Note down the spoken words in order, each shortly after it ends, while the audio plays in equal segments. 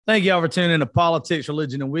Thank y'all for tuning in to Politics,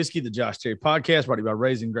 Religion, and Whiskey, the Josh Terry podcast, brought to you by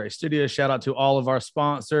Raising Grace Studios. Shout out to all of our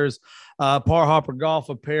sponsors, Par Hopper Golf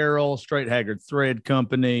Apparel, Straight Haggard Thread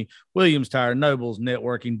Company, Williams Tire, Nobles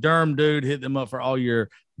Networking, Derm Dude. Hit them up for all your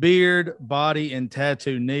beard, body, and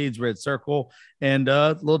tattoo needs. Red Circle and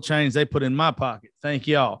little chains they put in my pocket. Thank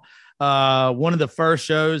y'all. One of the first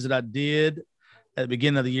shows that I did at the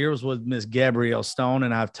beginning of the year was with Miss Gabrielle Stone,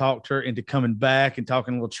 and I've talked her into coming back and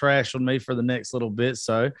talking a little trash on me for the next little bit.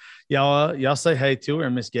 So y'all say hey to her,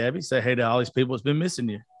 and Miss Gabby, say hey to all these people that's been missing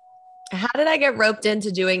you. How did I get roped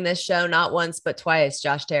into doing this show not once but twice,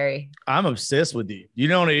 Josh Terry? I'm obsessed with you. You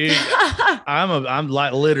know what I'm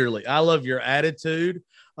like literally. I love your attitude.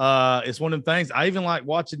 It's one of the things. I even like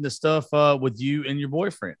watching the stuff with you and your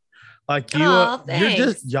boyfriend. Like y'all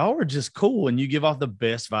are just cool, and you give off the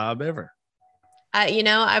best vibe ever.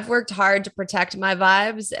 I've worked hard to protect my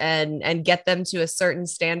vibes and get them to a certain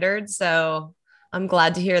standard. So I'm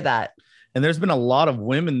glad to hear that. And there's been a lot of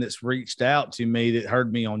women that's reached out to me that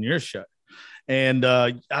heard me on your show. And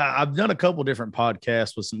I've done a couple different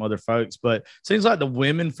podcasts with some other folks, but it seems like the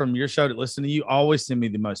women from your show that listen to you always send me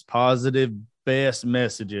the most positive, best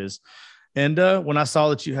messages. And when I saw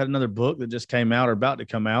that you had another book that just came out or about to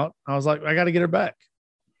come out, I was like, I got to get her back.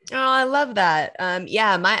 Oh, I love that.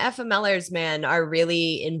 Yeah, my FMLers, man, are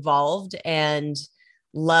really involved and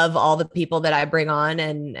love all the people that I bring on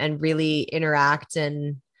and really interact.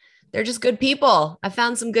 And they're just good people. I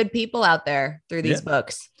found some good people out there through these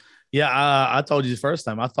books. Yeah, I told you the first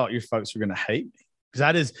time, I thought your folks were going to hate me.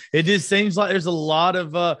 Because it just seems like there's a lot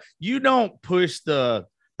of, you don't push the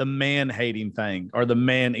man hating thing or the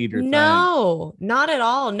man eater thing. No, not at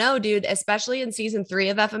all. No, dude, especially in season 3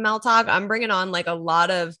 of FML Talk, I'm bringing on like a lot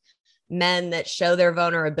of men that show their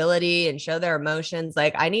vulnerability and show their emotions.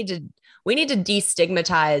 Like we need to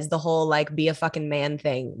destigmatize the whole, like, be a fucking man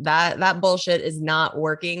thing. That bullshit is not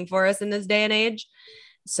working for us in this day and age.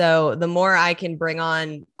 So the more I can bring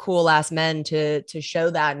on cool ass men to show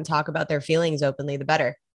that and talk about their feelings openly, the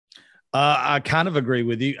better. I kind of agree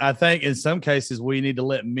with you. I think in some cases we need to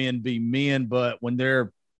let men be men, but when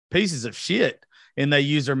they're pieces of shit and they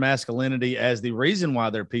use their masculinity as the reason why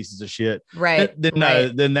they're pieces of shit, right?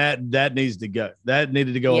 Then that needs to go. That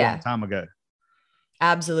needed to go a long time ago.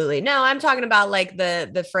 Absolutely. No, I'm talking about like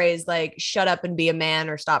the phrase like shut up and be a man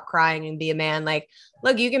or stop crying and be a man. Like,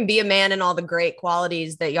 look, you can be a man and all the great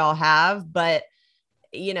qualities that y'all have, but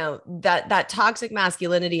you know, that toxic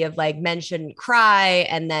masculinity of like men shouldn't cry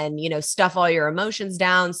and then, you know, stuff all your emotions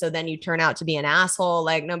down. So then you turn out to be an asshole.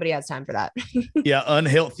 Like nobody has time for that. Yeah.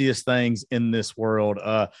 Unhealthiest things in this world.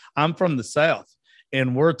 I'm from the South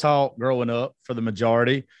and we're taught growing up for the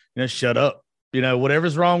majority, shut up,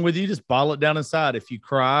 whatever's wrong with you, just bottle it down inside. If you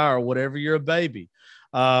cry or whatever, you're a baby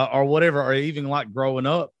or whatever, or even like growing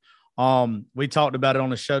up. We talked about it on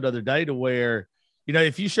the show the other day to where,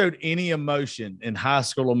 if you showed any emotion in high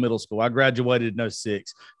school or middle school, I graduated in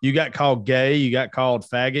 06, you got called gay, you got called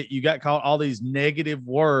faggot, you got called all these negative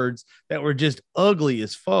words that were just ugly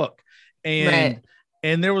as fuck. And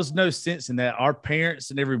there was no sense in that. Our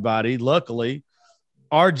parents and everybody, luckily,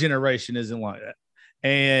 our generation isn't like that.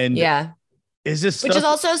 And it's just which is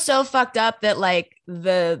also so fucked up that like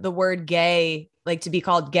the word gay, like to be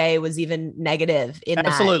called gay was even negative in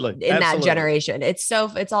that generation. It's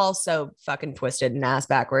all so fucking twisted and ass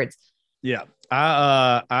backwards. Yeah.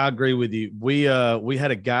 I agree with you. We had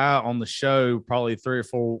a guy on the show probably 3 or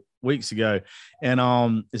 4 weeks ago.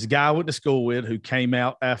 And this guy I went to school with who came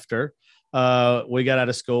out after we got out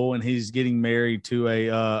of school, and he's getting married to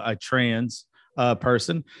a trans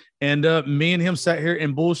person. And me and him sat here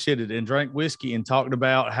and bullshitted and drank whiskey and talked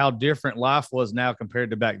about how different life was now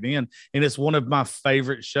compared to back then. And it's one of my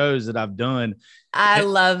favorite shows that I've done. I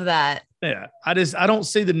love that. Yeah. I don't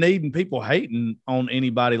see the need in people hating on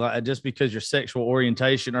anybody like that just because your sexual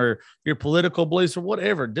orientation or your political beliefs or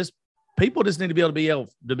whatever. People just need to be able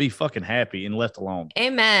to be fucking happy and left alone.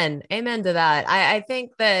 Amen. Amen to that. I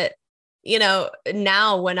think that,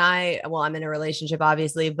 now when I'm in a relationship,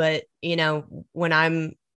 obviously, but when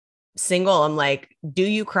I'm single, I'm like, do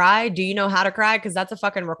you cry? Do you know how to cry? Because that's a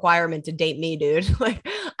fucking requirement to date me, dude. Like,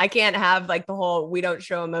 I can't have like the whole we don't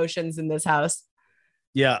show emotions in this house.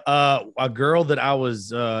 Yeah. A girl that I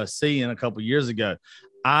was seeing a couple years ago,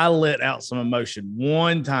 I let out some emotion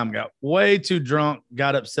one time, got way too drunk,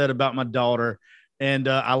 got upset about my daughter, and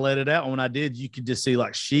I let it out. And when I did, you could just see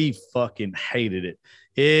like she fucking hated it.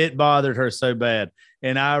 It bothered her so bad.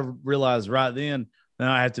 And I realized right then that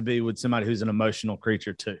I have to be with somebody who's an emotional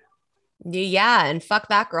creature too. Yeah. And fuck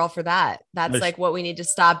that girl for that. That's like what we need to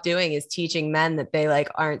stop doing is teaching men that they like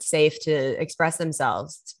aren't safe to express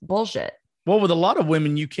themselves. It's bullshit. Well, with a lot of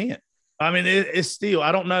women, you can't. I mean, it's still,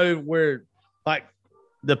 I don't know where, like,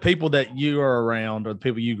 the people that you are around or the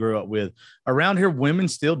people you grew up with around here, women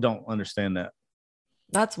still don't understand that.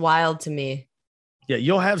 That's wild to me. Yeah,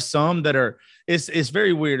 you'll have some that are, it's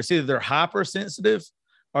very weird. It's either they're hypersensitive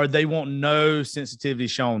or they want no sensitivity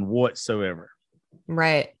shown whatsoever.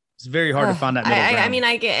 Right. It's very hard to find that middle ground. I mean,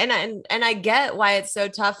 I get, and I get why it's so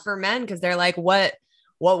tough for men, because they're like, what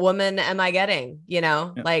woman am I getting? You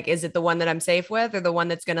know, Yeah. like, is it the one that I'm safe with, or the one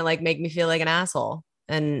that's gonna like make me feel like an asshole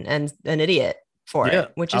and an idiot for Yeah,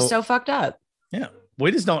 it, which is so fucked up. Yeah,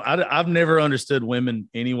 we just don't. I've never understood women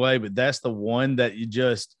anyway, but that's the one that you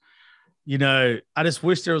just, I just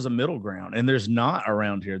wish there was a middle ground, and there's not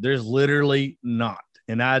around here. There's literally not,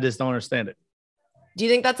 and I just don't understand it. Do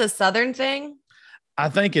you think that's a Southern thing? I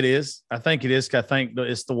think it is. I think it is. I think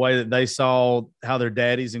it's the way that they saw how their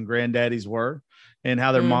daddies and granddaddies were and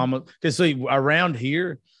how their mama. Because see, around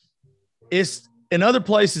here, it's in other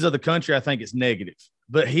places of the country, I think it's negative.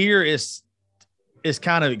 But here it's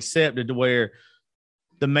kind of accepted to where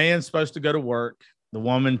the man's supposed to go to work, the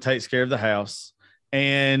woman takes care of the house,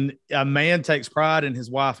 and a man takes pride in his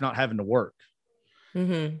wife not having to work.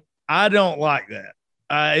 Mm-hmm. I don't like that.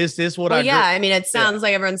 It's what I mean, it sounds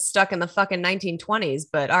like everyone's stuck in the fucking 1920s,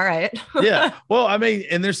 but all right. Yeah. Well, I mean,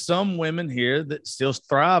 and there's some women here that still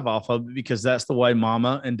thrive off of it because that's the way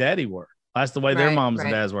mama and daddy were. That's the way their moms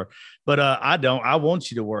and dads were. But I don't. I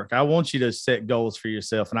want you to work. I want you to set goals for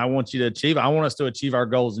yourself, and I want you to achieve. I want us to achieve our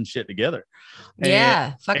goals and shit together.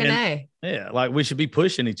 Fucking A. Yeah, like we should be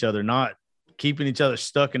pushing each other, not keeping each other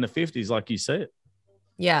stuck in the 50s, like you said.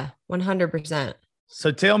 Yeah, 100%. So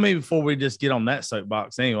tell me, before we just get on that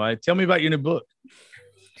soapbox anyway, tell me about your new book.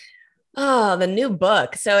 Oh, the new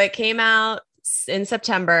book. So it came out in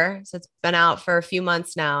September. So it's been out for a few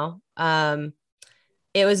months now.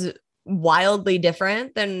 It was wildly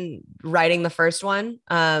different than writing the first one.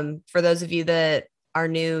 For those of you that are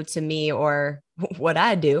new to me or what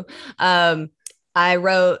I do, I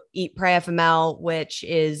wrote Eat, Pray, FML, which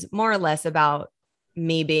is more or less about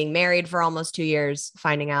me being married for almost 2 years,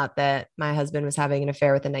 finding out that my husband was having an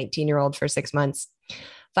affair with a 19-year-old for 6 months,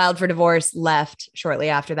 filed for divorce, left shortly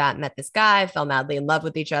after that, met this guy, fell madly in love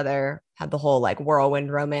with each other, had the whole like whirlwind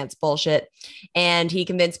romance bullshit. And he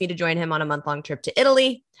convinced me to join him on a month-long trip to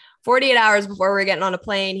Italy. 48 hours before we were getting on a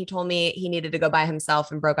plane, he told me he needed to go by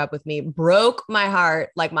himself and broke up with me. Broke my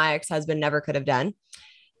heart like my ex-husband never could have done.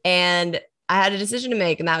 And I had a decision to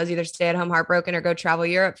make, and that was either stay at home heartbroken or go travel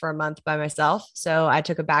Europe for a month by myself. So I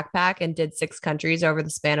took a backpack and did 6 countries over the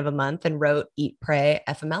span of a month and wrote Eat, Pray,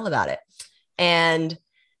 FML about it. And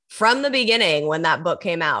from the beginning, when that book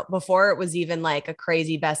came out, before it was even like a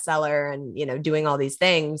crazy bestseller and, doing all these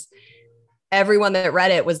things, everyone that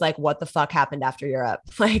read it was like, what the fuck happened after Europe?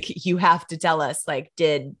 Like, you have to tell us, like,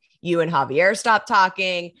 did you and Javier stop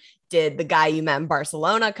talking? Did the guy you met in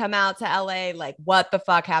Barcelona come out to LA? Like, what the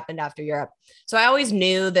fuck happened after Europe? So I always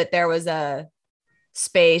knew that there was a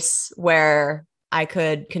space where I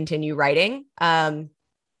could continue writing.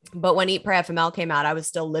 But when Eat, Pray, FML came out, I was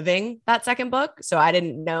still living that second book. So I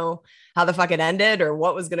didn't know how the fuck it ended or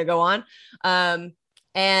what was going to go on.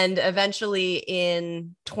 And eventually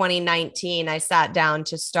in 2019, I sat down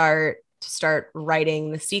to start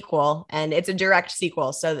writing the sequel, and it's a direct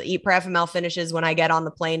sequel. So the Eat, Pray, FML finishes when I get on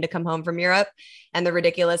the plane to come home from Europe, and the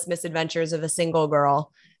ridiculous misadventures of a single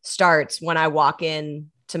girl starts when I walk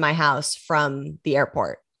in to my house from the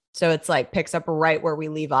airport. So it's like picks up right where we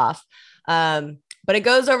leave off. But it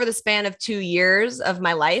goes over the span of 2 years of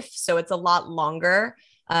my life. So it's a lot longer.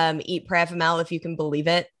 Eat, Pray, FML, if you can believe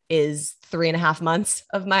it, is 3.5 months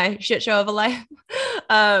of my shit show of a life.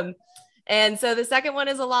 And so the second one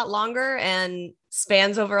is a lot longer and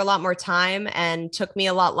spans over a lot more time and took me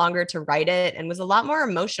a lot longer to write it and was a lot more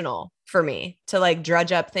emotional for me to like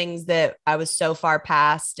drudge up things that I was so far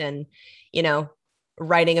past. And,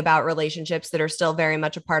 writing about relationships that are still very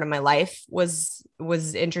much a part of my life was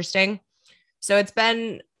interesting. So it's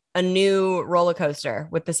been a new roller coaster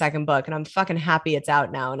with the second book, and I'm fucking happy it's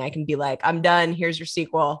out now and I can be like, I'm done. Here's your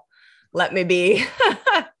sequel. Let me be.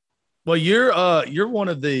 Well, you're one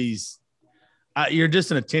of these. You're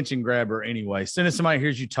just an attention grabber anyway. As soon as somebody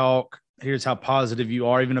hears you talk, here's how positive you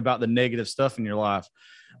are, even about the negative stuff in your life.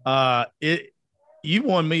 You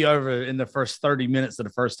won me over in the first 30 minutes of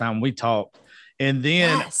the first time we talked. And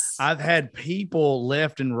then I've had people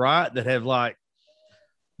left and right that have like,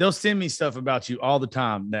 they'll send me stuff about you all the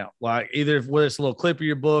time now, like either whether it's a little clip of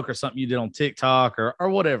your book or something you did on TikTok or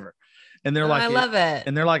whatever. And they're like, I love it.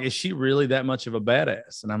 And they're like, is she really that much of a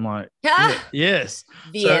badass? And I'm like, yes.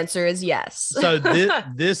 The answer is yes. So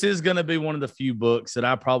this is going to be one of the few books that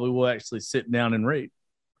I probably will actually sit down and read.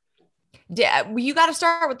 You got to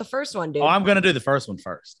start with the first one, dude. Oh, I'm gonna do the first one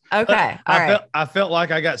first. Okay. All right. I felt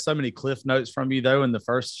like I got so many cliff notes from you though in the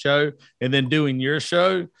first show, and then doing your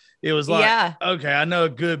show, it was like, Yeah. okay, I know a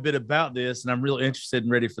good bit about this, and I'm real interested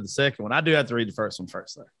and ready for the second one. I do have to read the first one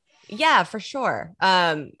first though. Yeah, for sure.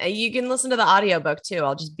 You can listen to the audiobook too.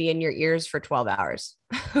 I'll just be in your ears for 12 hours.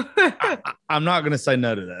 I'm not gonna say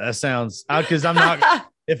no to that. That sounds because I'm not.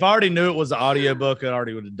 If I already knew it was an audiobook, I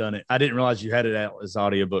already would have done it. I didn't realize you had it out as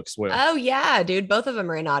audiobook as well. Oh yeah, dude. Both of them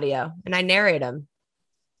are in audio and I narrate them.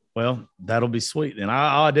 Well, that'll be sweet. And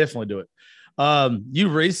I'll definitely do it. You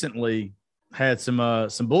recently had some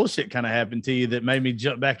bullshit kind of happen to you that made me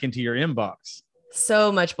jump back into your inbox.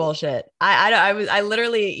 So much bullshit. I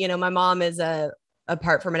literally, my mom is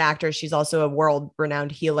apart from an actor, she's also a world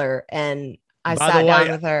renowned healer. And I sat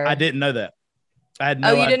down with her. I didn't know that. I had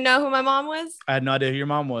no you didn't know who my mom was? I had no idea who your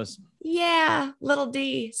mom was. Yeah, little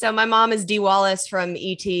D. So my mom is Dee Wallace from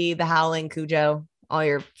E.T., The Howling, Cujo, all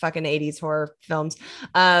your fucking 80s horror films.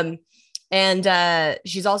 And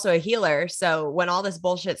she's also a healer. So when all this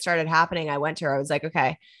bullshit started happening, I went to her. I was like,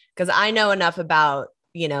 okay, because I know enough about,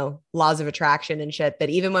 laws of attraction and shit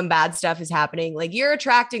that even when bad stuff is happening, like you're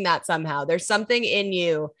attracting that somehow. There's something in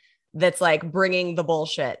you that's like bringing the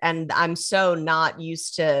bullshit. And I'm so not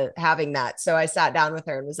used to having that. So I sat down with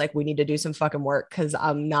her and was like, we need to do some fucking work because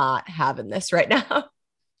I'm not having this right now.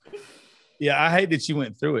 Yeah, I hate that you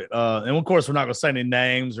went through it. And of course, we're not going to say any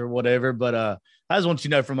names or whatever, but I just want you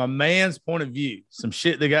to know from a man's point of view, some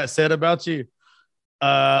shit that got said about you,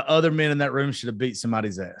 other men in that room should have beat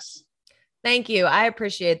somebody's ass. Thank you. I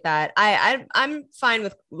appreciate that. I'm fine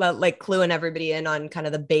with like cluing everybody in on kind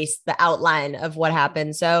of the outline of what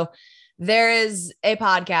happened. So there is a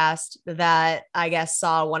podcast that I guess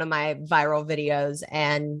saw one of my viral videos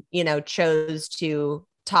and, chose to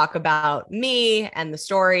talk about me and the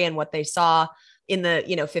story and what they saw in the,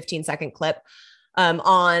 15-second clip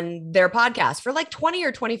on their podcast for like 20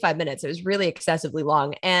 or 25 minutes. It was really excessively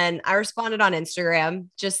long. And I responded on Instagram,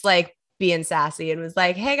 just like being sassy, and was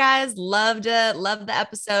like, hey guys, love the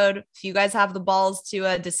episode. If you guys have the balls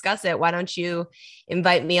to discuss it, why don't you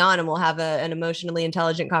invite me on and we'll have an emotionally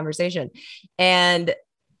intelligent conversation. And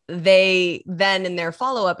they then in their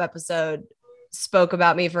follow-up episode spoke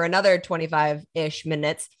about me for another 25-ish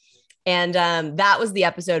minutes. And that was the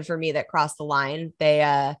episode for me that crossed the line.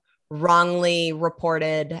 They wrongly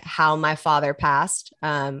reported how my father passed,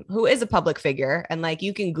 who is a public figure. And like,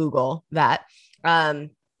 you can Google that.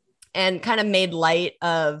 And kind of made light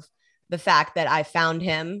of the fact that I found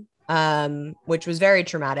him, which was very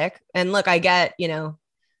traumatic. And look, I get,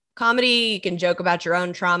 comedy, you can joke about your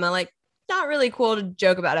own trauma, like not really cool to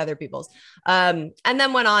joke about other people's. And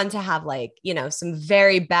then went on to have like, some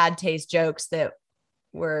very bad taste jokes that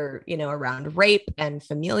were, around rape and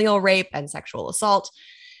familial rape and sexual assault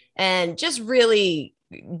and just really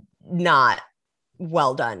not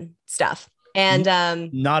well done stuff. And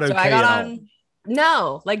not okay so I got at on. all.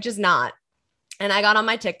 No, like just not. And I got on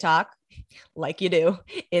my TikTok, like you do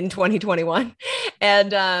in 2021, and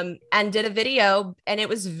did a video, and it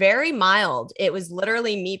was very mild. It was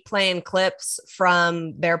literally me playing clips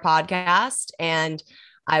from their podcast, and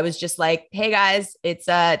I was just like, "Hey guys, it's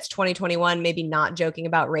 2021. Maybe not joking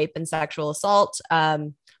about rape and sexual assault.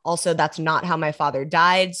 Also, that's not how my father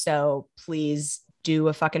died. So please do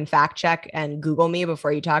a fucking fact check and Google me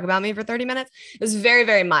before you talk about me for 30 minutes." It was very,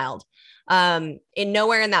 very mild. In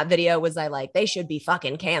nowhere in that video was I like, they should be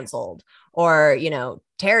fucking canceled or,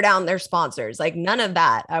 tear down their sponsors. Like none of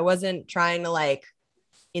that. I wasn't trying to like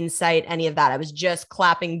incite any of that. I was just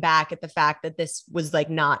clapping back at the fact that this was like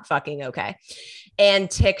not fucking okay. And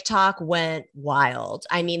TikTok went wild.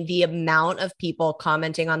 I mean, the amount of people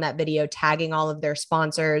commenting on that video, tagging all of their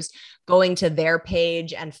sponsors, going to their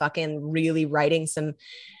page and fucking really writing some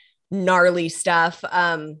gnarly stuff.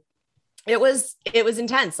 It was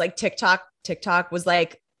intense. Like TikTok was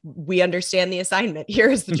like, we understand the assignment.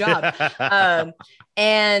 Here's the job.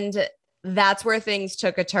 And that's where things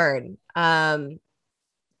took a turn.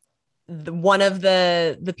 One of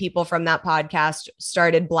the people from that podcast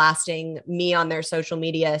started blasting me on their social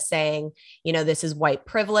media saying, this is white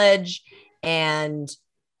privilege, and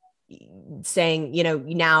saying,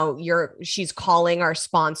 now she's calling our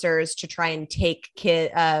sponsors to try and take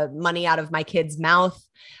money out of my kid's mouth.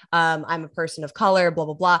 I'm a person of color, blah,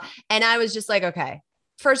 blah, blah. And I was just like, okay,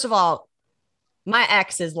 first of all, my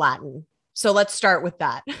ex is Latin. So let's start with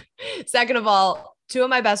that. Second of all, two of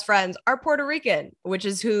my best friends are Puerto Rican, which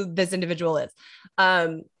is who this individual is.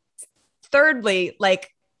 Thirdly, like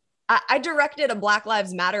I directed a Black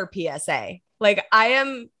Lives Matter PSA. Like I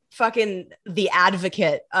am fucking the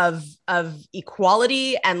advocate of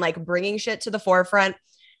equality and like bringing shit to the forefront.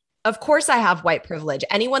 Of course, I have white privilege.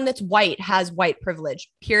 Anyone that's white has white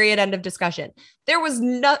privilege, period. End of discussion. There was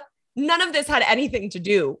none of this had anything to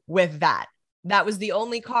do with that. That was the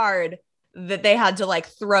only card that they had to like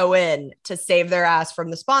throw in to save their ass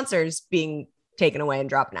from the sponsors being taken away and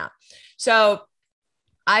dropping out. So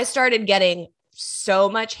I started getting so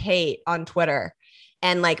much hate on Twitter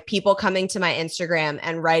and like people coming to my Instagram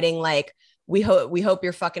and writing like, we hope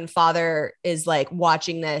your fucking father is like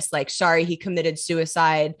watching this, like, sorry, he committed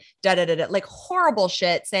suicide, like horrible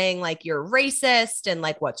shit, saying like you're racist and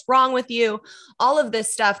like what's wrong with you, all of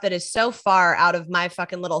this stuff that is so far out of my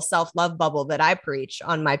fucking little self-love bubble that I preach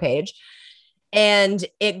on my page. And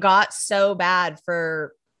it got so bad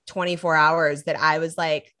for 24 hours that I was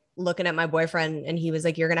like looking at my boyfriend and he was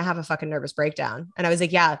like, you're going to have a fucking nervous breakdown. And I was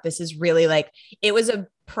like, yeah, this is really like, it was a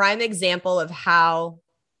prime example of how,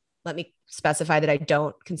 let me specify that I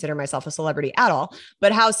don't consider myself a celebrity at all,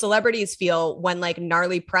 but how celebrities feel when like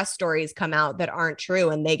gnarly press stories come out that aren't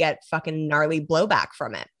true and they get fucking gnarly blowback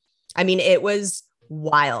from it. I mean, it was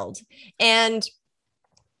wild. And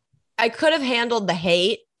I could have handled the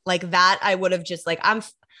hate like that. I would have just like, I'm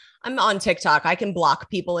on TikTok. I can block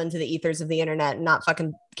people into the ethers of the internet and not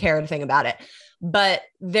fucking care a thing about it. But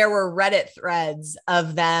there were Reddit threads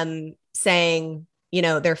of them saying, you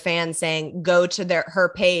know, their fans saying, go to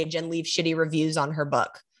her page and leave shitty reviews on her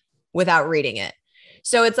book without reading it.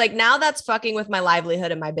 So it's like, now that's fucking with my livelihood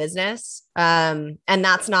and my business. And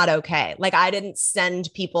that's not okay. Like I didn't send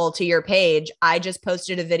people to your page. I just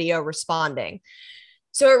posted a video responding.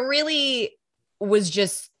 So it really was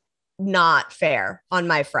just not fair on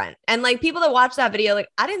my front. And like people that watch that video, like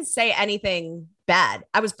I didn't say anything bad.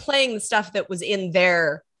 I was playing the stuff that was in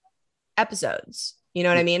their episodes. You know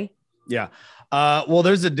what I mean? Yeah. Well,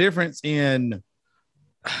 there's a difference in,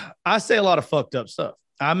 I say a lot of fucked up stuff.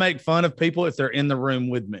 I make fun of people if they're in the room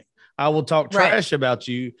with me. I will talk trash about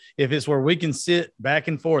you if it's where we can sit back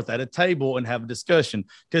and forth at a table and have a discussion.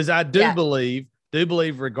 Because I do believe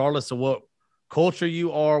regardless of what culture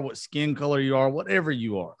you are, what skin color you are, whatever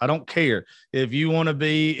you are, I don't care. If you want to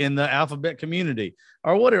be in the alphabet community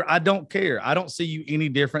or whatever, I don't care. I don't see you any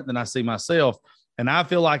different than I see myself. And I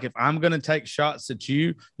feel like if I'm going to take shots at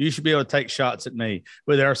you, you should be able to take shots at me.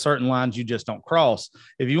 But there are certain lines you just don't cross.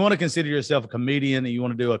 If you want to consider yourself a comedian and you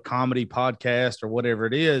want to do a comedy podcast or whatever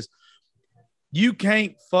it is, you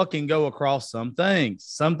can't fucking go across some things.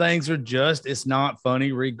 Some things are just, it's not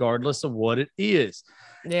funny regardless of what it is.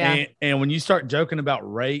 Yeah. And when you start joking about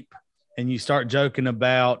rape and you start joking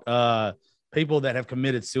about people that have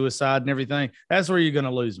committed suicide and everything, that's where you're going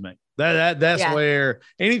to lose me. That's where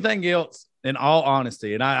anything else, in all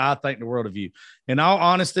honesty, and I think the world of you, in all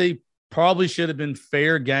honesty, probably should have been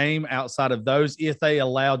fair game outside of those if they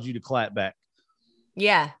allowed you to clap back.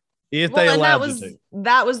 Yeah. If they allowed you to.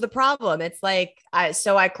 That was the problem. It's like, I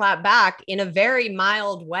clap back in a very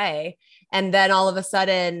mild way. And then all of a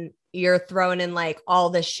sudden you're throwing in like all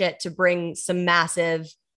this shit to bring some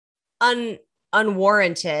massive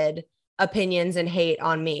unwarranted opinions and hate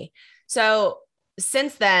on me. So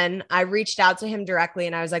since then, I reached out to him directly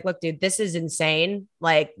and I was like, look, dude, this is insane.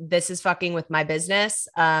 Like, this is fucking with my business.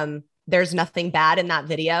 There's nothing bad in that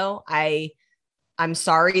video. I'm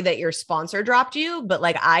sorry that your sponsor dropped you, but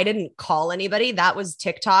like, I didn't call anybody. That was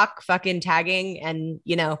TikTok fucking tagging and,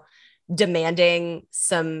 you know, demanding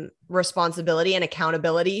some responsibility and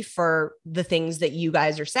accountability for the things that you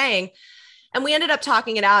guys are saying. And we ended up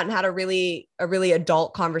talking it out and had a really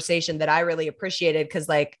adult conversation that I really appreciated. Cause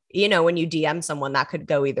like, you know, when you DM someone, that could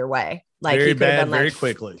go either way. Like very he could have been very like,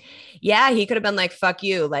 quickly. Yeah. He could have been like, fuck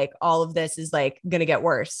you. Like all of this is like going to get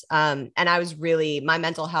worse. And I was my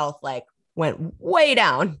mental health, like went way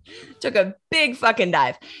down, took a big fucking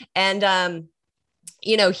dive. And,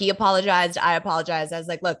 you know, he apologized. I apologized. I was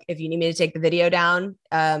like, look, if you need me to take the video down,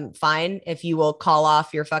 fine. If you will call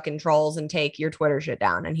off your fucking trolls and take your Twitter shit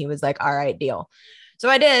down. And he was like, all right, deal. So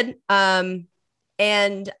I did.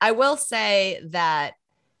 And I will say that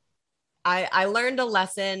I learned a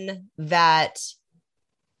lesson that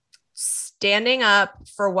standing up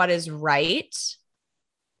for what is right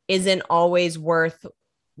isn't always worth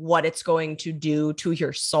what it's going to do to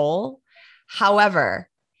your soul. However,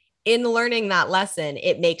 in learning that lesson,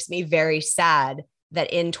 it makes me very sad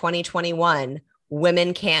that in 2021,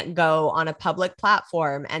 women can't go on a public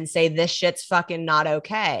platform and say this shit's fucking not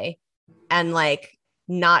okay and like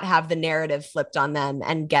not have the narrative flipped on them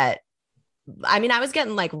and I was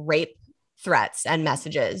getting like rape threats and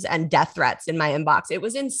messages and death threats in my inbox. It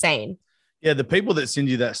was insane. Yeah, the people that send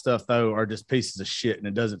you that stuff though are just pieces of shit, and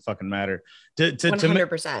it doesn't fucking matter.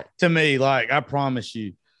 100%. To me, like I promise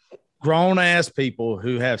you, grown ass people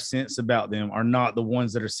who have sense about them are not the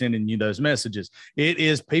ones that are sending you those messages. It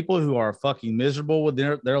is people who are fucking miserable with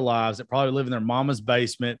their lives, that probably live in their mama's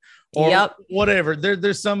basement or whatever.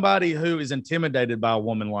 There's somebody who is intimidated by a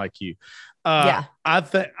woman like you. I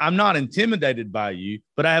think I'm not intimidated by you,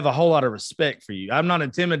 but I have a whole lot of respect for you. I'm not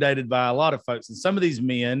intimidated by a lot of folks. And some of these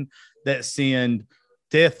men that send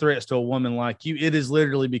death threats to a woman like you, it is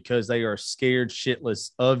literally because they are scared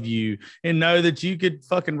shitless of you and know that you could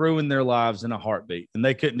fucking ruin their lives in a heartbeat, and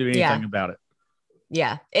they couldn't do anything about it.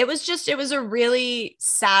 Yeah. It was a really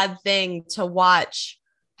sad thing to watch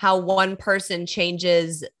how one person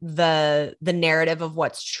changes the narrative of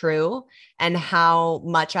what's true and how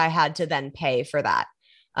much I had to then pay for that.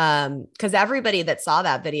 Because everybody that saw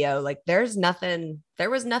that video, like there was nothing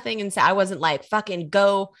inside. I wasn't like fucking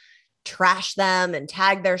go trash them and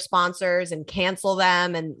tag their sponsors and cancel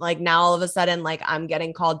them. And like now all of a sudden, like I'm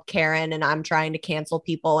getting called Karen and I'm trying to cancel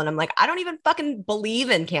people. And I'm like, I don't even fucking believe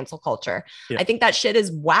in cancel culture. Yeah. I think that shit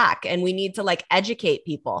is whack. And we need to like educate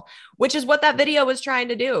people, which is what that video was trying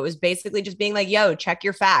to do. It was basically just being like, yo, check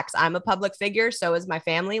your facts. I'm a public figure. So is my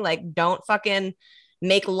family. Like, don't fucking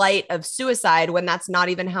make light of suicide when that's not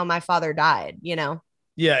even how my father died, you know?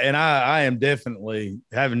 Yeah. And I am definitely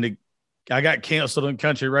I got canceled on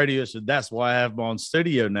country radio, so that's why I have my own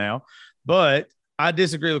studio now. But I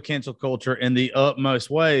disagree with cancel culture in the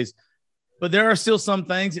utmost ways. But there are still some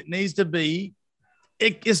things it needs to be.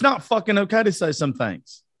 It's not fucking okay to say some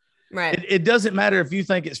things. Right. It doesn't matter if you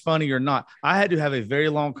think it's funny or not. I had to have a very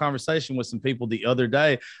long conversation with some people the other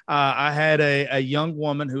day. I had a young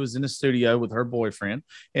woman who was in the studio with her boyfriend,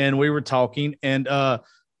 and we were talking, and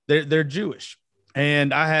they're Jewish.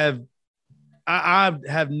 And I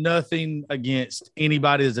have nothing against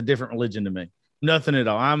anybody that's a different religion to me. Nothing at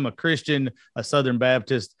all. I'm a Christian, a Southern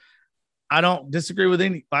Baptist. I don't disagree with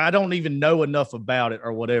I don't even know enough about it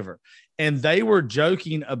or whatever. And they were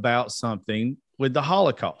joking about something with the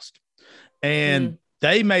Holocaust. And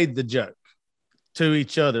they made the joke to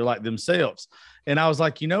each other, like themselves. And I was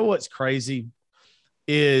like, you know what's crazy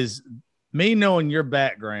is me knowing your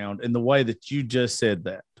background and the way that you just said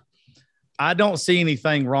that. I don't see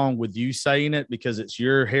anything wrong with you saying it because it's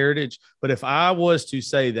your heritage. But if I was to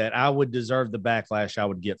say that, I would deserve the backlash I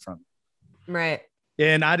would get from it. Right.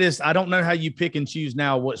 And I don't know how you pick and choose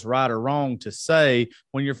now what's right or wrong to say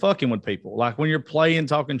when you're fucking with people, like when you're playing,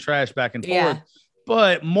 talking trash back and forth.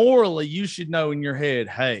 But morally, you should know in your head,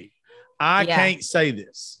 hey, I can't say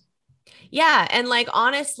this. Yeah. And like,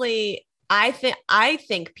 honestly, I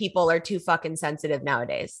think people are too fucking sensitive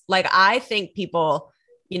nowadays. Like, I think people,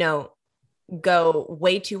 you know, go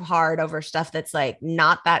way too hard over stuff that's like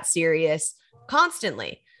not that serious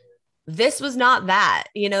constantly. This was not that,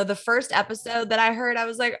 you know, the first episode that I heard, I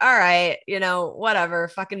was like, all right, you know, whatever,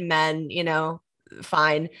 fucking men, you know,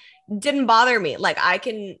 fine. Didn't bother me. Like I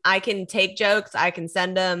can take jokes. I can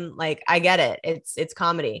send them. Like, I get it. It's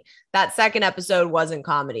comedy. That second episode wasn't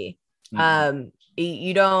comedy.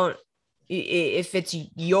 You don't, if it's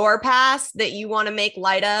your past that you want to make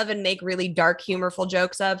light of and make really dark, humorful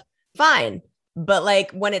jokes of, fine. But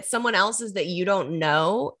like when it's someone else's that you don't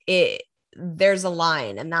know, there's a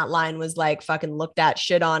line, and that line was like fucking looked at,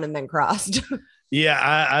 shit on, and then crossed.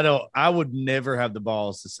 Yeah. I would never have the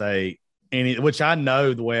balls to say any, which I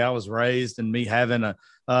know the way I was raised and me having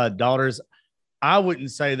daughters, I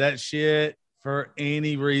wouldn't say that shit for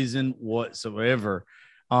any reason whatsoever.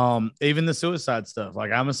 Even the suicide stuff,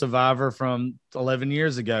 like I'm a survivor from 11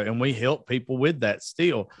 years ago and we help people with that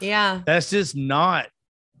still. Yeah. That's just not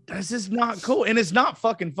cool. And it's not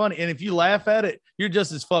fucking funny. And if you laugh at it, you're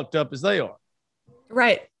just as fucked up as they are.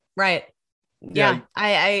 Right. Right. Yeah.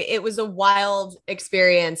 It was a wild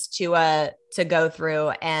experience to go through.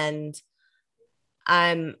 And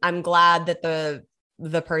I'm glad that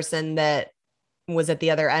the person that was at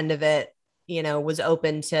the other end of it, you know, was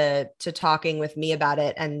open to talking with me about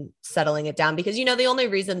it and settling it down, because, you know, the only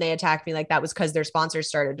reason they attacked me like that was because their sponsors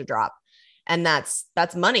started to drop. And that's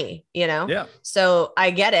money, you know? Yeah. So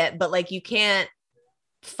I get it, but like, you can't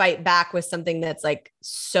fight back with something that's like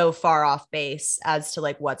so far off base as to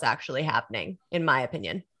like what's actually happening, in my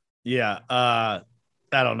opinion. Yeah. I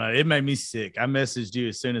don't know. It made me sick. I messaged you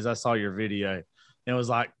as soon as I saw your video and it was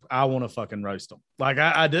like, I want to fucking roast them. Like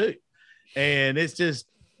I do. And it's just,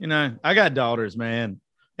 you know, I got daughters, man.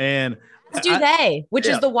 And which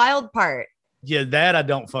is the wild part. Yeah. That I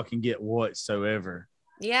don't fucking get whatsoever.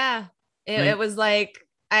 Yeah. It was like,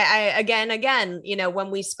 I again, you know,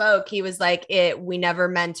 when we spoke, he was like, we never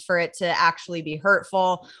meant for it to actually be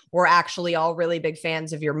hurtful. We're actually all really big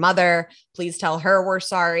fans of your mother. Please tell her we're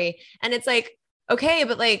sorry. And it's like, okay,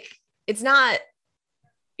 but like, it's not,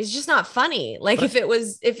 it's just not funny. Like if it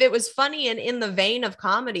was funny and in the vein of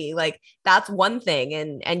comedy, like that's one thing,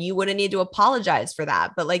 and you wouldn't need to apologize for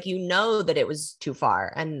that. But like, that it was too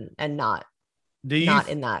far and not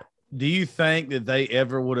in that. Do you think that they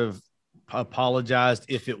ever would have apologized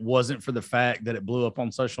if it wasn't for the fact that it blew up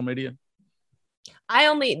on social media?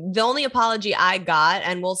 The only apology I got,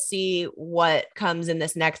 and we'll see what comes in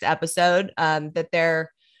this next episode that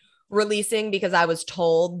they're releasing, because I was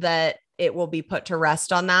told that it will be put to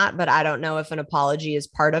rest on that, but I don't know if an apology is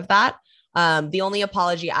part of that. The only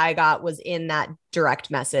apology I got was in that direct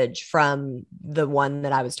message from the one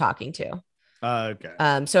that I was talking to.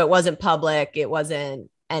 Okay. So it wasn't public. It wasn't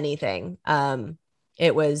anything.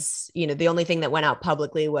 It was, the only thing that went out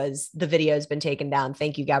publicly was the video has been taken down.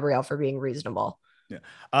 Thank you, Gabrielle, for being reasonable. Yeah.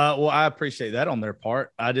 Well, I appreciate that on their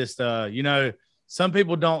part. I just, some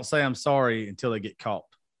people don't say I'm sorry until they get caught,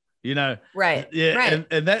 Right. Yeah. Right.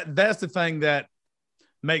 And that's the thing that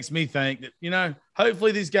makes me think that,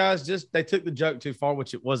 hopefully these guys they took the joke too far,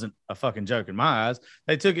 which it wasn't a fucking joke in my eyes.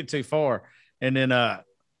 They took it too far. And then,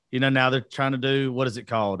 now they're trying to do, what is it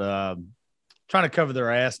called? Trying to cover their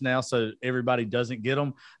ass now so everybody doesn't get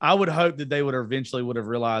them. I would hope that they eventually would have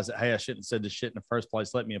realized that, hey, I shouldn't have said this shit in the first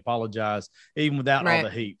place. Let me apologize, even without all the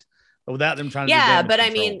heat, without them trying to. Yeah, but control.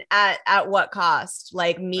 I mean, at what cost?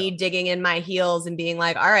 Like me digging in my heels and being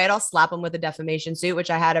like, all right, I'll slap them with a defamation suit, which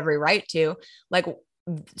I had every right to. Like,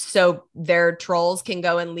 so their trolls can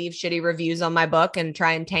go and leave shitty reviews on my book and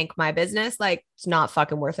try and tank my business. Like, it's not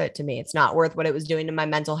fucking worth it to me. It's not worth what it was doing to my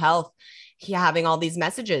mental health. Having all these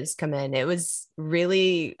messages come in. It was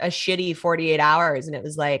really a shitty 48 hours. And it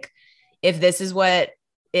was like, if this is what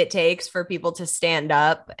it takes for people to stand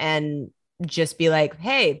up and just be like,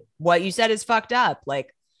 hey, what you said is fucked up.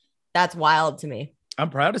 Like, that's wild to me. I'm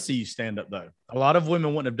proud to see you stand up though. A lot of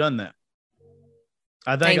women wouldn't have done that.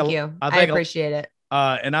 Thank you. I appreciate it.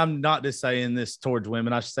 And I'm not just saying this towards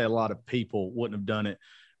women. I should say a lot of people wouldn't have done it.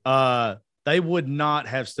 They would not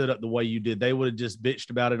have stood up the way you did. They would have just bitched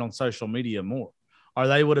about it on social media more, or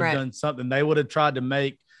they would have done something. They would have tried to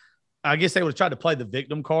they would have tried to play the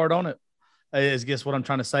victim card on it, is guess what I'm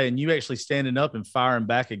trying to say. And you actually standing up and firing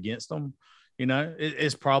back against them, it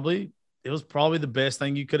was probably the best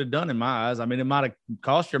thing you could have done in my eyes. I mean, it might have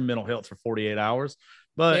cost your mental health for 48 hours,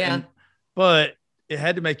 but it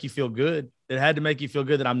had to make you feel good. It had to make you feel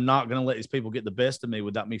good that I'm not going to let these people get the best of me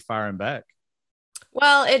without me firing back.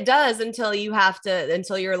 Well, it does until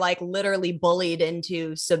you're like literally bullied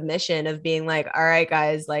into submission of being like, all right,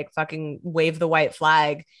 guys, like fucking wave the white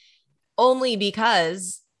flag, only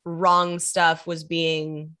because wrong stuff was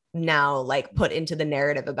being now like put into the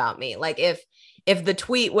narrative about me. Like if the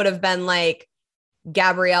tweet would have been like,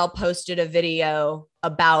 Gabrielle posted a video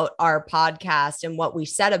about our podcast and what we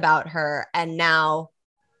said about her, and now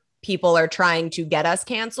people are trying to get us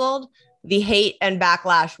canceled, the hate and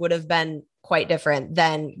backlash would have been quite different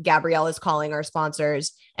than Gabrielle is calling our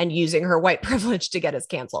sponsors and using her white privilege to get us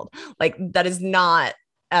canceled. Like, that is not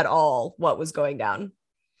at all what was going down.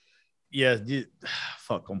 Yeah.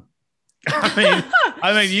 Fuck them.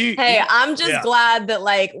 I mean, you. Hey, I'm just glad that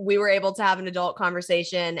like we were able to have an adult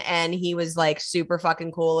conversation, and he was like super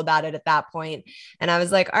fucking cool about it at that point. And I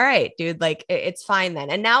was like, all right, dude, like it's fine then.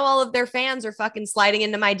 And now all of their fans are fucking sliding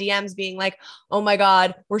into my DMs being like, oh my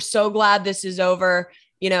God, we're so glad this is over.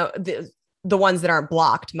 The ones that aren't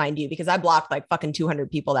blocked, mind you, because I blocked like fucking 200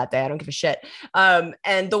 people that day. I don't give a shit.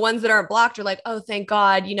 And the ones that aren't blocked are like, oh, thank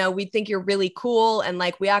God, we think you're really cool. And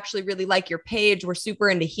like, we actually really like your page. We're super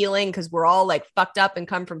into healing because we're all like fucked up and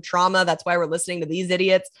come from trauma. That's why we're listening to these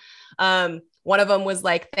idiots. One of them was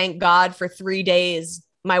like, thank God for 3 days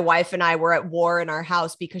my wife and I were at war in our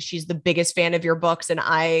house because she's the biggest fan of your books and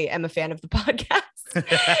I am a fan of the podcast.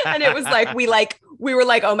 And it was like, we were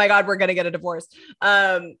like, oh my God, we're going to get a divorce.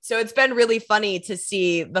 So it's been really funny to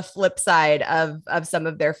see the flip side of some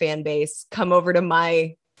of their fan base come over to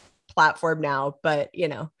my platform now. But,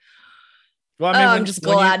 well, I mean, I'm just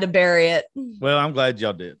glad to bury it. Well, I'm glad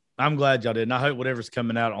y'all did. And I hope whatever's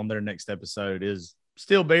coming out on their next episode is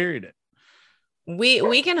still buried it.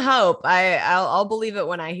 We can hope. I'll believe it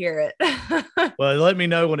when I hear it. Well, let me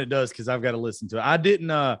know when it does, because I've got to listen to it. I didn't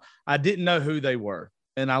know who they were,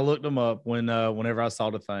 and I looked them up whenever I saw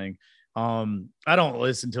the thing. I don't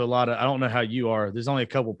listen to a lot of. I don't know how you are. There's only a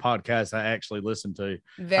couple podcasts I actually listen to.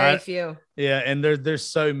 Very few. Yeah, and there's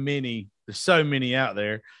so many. There's so many out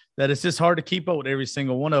there that it's just hard to keep up with every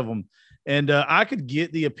single one of them. And I could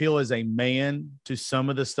get the appeal as a man to some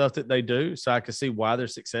of the stuff that they do. So I could see why they're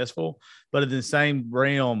successful. But in the same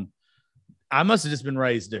realm, I must have just been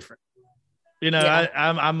raised different. Yeah.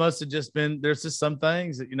 I must have just been, there's just some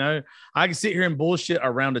things that, I can sit here and bullshit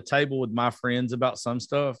around a table with my friends about some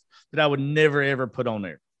stuff that I would never, ever put on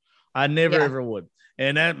there. I never, Yeah. ever would.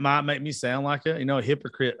 And that might make me sound like a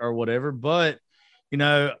hypocrite or whatever, but,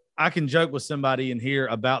 I can joke with somebody in here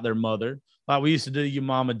about their mother. Like we used to do your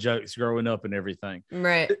mama jokes growing up and everything.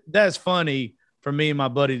 Right. That's funny for me and my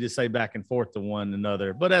buddy to say back and forth to one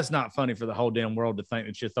another, but that's not funny for the whole damn world to think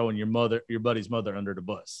that you're throwing your buddy's mother under the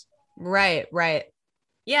bus. Right. Right.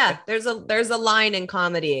 Yeah. There's a line in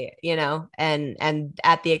comedy, and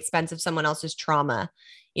at the expense of someone else's trauma.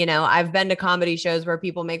 I've been to comedy shows where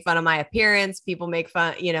people make fun of my appearance, people make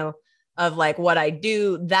fun, of like what I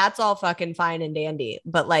do. That's all fucking fine and dandy.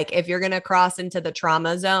 But like, if you're going to cross into the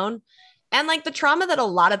trauma zone and like the trauma that a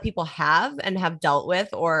lot of people have and have dealt with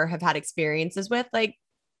or have had experiences with, like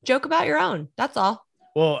joke about your own. That's all.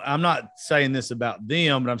 Well, I'm not saying this about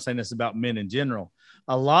them, but I'm saying this about men in general.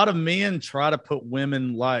 A lot of men try to put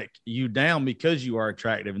women like you down because you are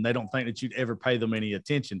attractive and they don't think that you'd ever pay them any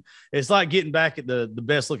attention. It's like getting back at the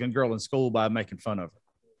best looking girl in school by making fun of her.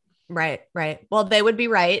 Right. Right. Well, they would be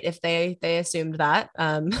right if they assumed that.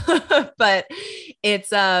 But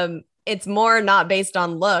it's more not based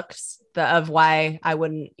on looks of why I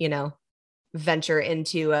wouldn't, venture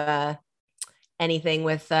into anything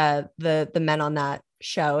with the men on that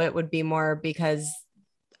show. It would be more because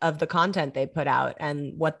of the content they put out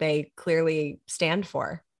and what they clearly stand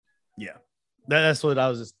for. Yeah. That's what I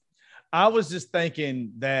was just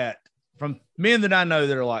thinking that from men that I know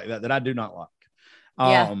that are like that I do not like.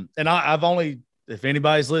 And I've only, if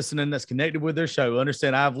anybody's listening that's connected with their show,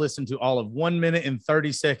 understand I've listened to all of 1 minute and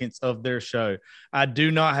 30 seconds of their show. I do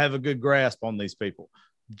not have a good grasp on these people.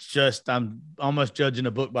 I'm almost judging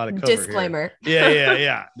a book by the cover. Disclaimer.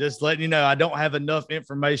 Yeah. Just letting you know, I don't have enough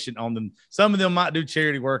information on them. Some of them might do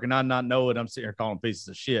charity work and I not know it. I'm sitting here calling pieces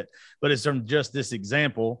of shit, but it's from just this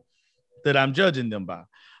example that I'm judging them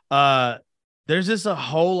by. There's just a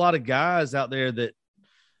whole lot of guys out there that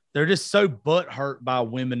they're just so butthurt by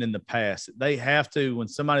women in the past. They have to, when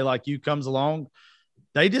somebody like you comes along,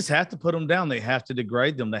 they just have to put them down. They have to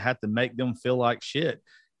degrade them. They have to make them feel like shit.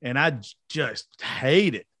 And I just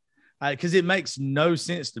hate it because it makes no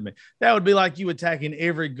sense to me. That would be like you attacking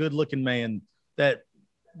every good looking man that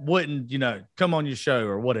wouldn't, come on your show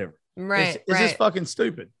or whatever. Right. It's just fucking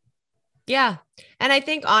stupid. Yeah. And I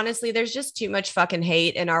think honestly, there's just too much fucking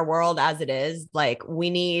hate in our world as it is. Like we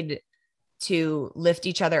need to lift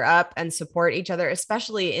each other up and support each other,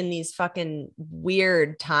 especially in these fucking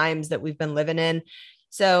weird times that we've been living in.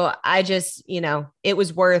 So I just, it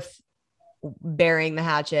was worth burying the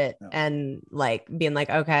hatchet and like being like,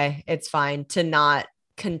 okay, it's fine to not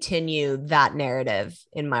continue that narrative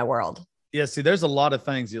in my world. Yeah. See, there's a lot of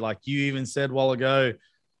things that, like you even said a while ago,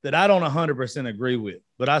 that I don't 100% agree with,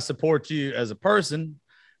 but I support you as a person.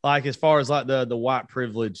 Like, as far as like the white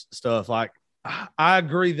privilege stuff, like I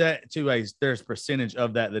agree that there's percentage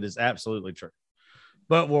of that is absolutely true,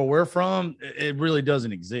 but where we're from, it really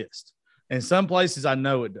doesn't exist. In some places, I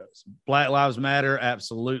know it does. Black Lives Matter.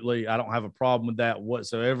 Absolutely. I don't have a problem with that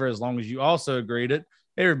whatsoever. As long as you also agree that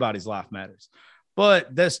everybody's life matters.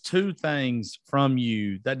 But that's two things from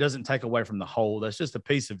you. That doesn't take away from the whole. That's just a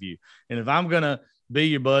piece of you. And if I'm going to be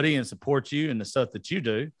your buddy and support you in the stuff that you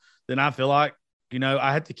do, then I feel like,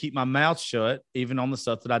 I have to keep my mouth shut, even on the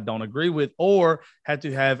stuff that I don't agree with, or have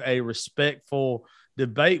to have a respectful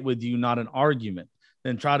debate with you, not an argument.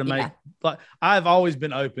 And try to make, like, I've always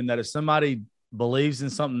been open that if somebody believes in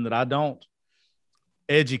something that I don't,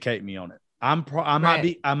 educate me on it. I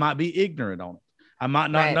might be ignorant on it. I might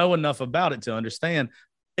not know enough about it to understand.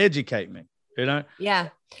 Educate me, Yeah.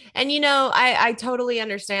 And, I totally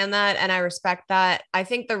understand that. And I respect that. I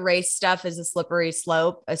think the race stuff is a slippery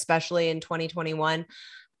slope, especially in 2021.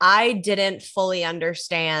 I didn't fully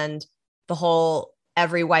understand the whole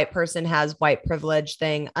every white person has white privilege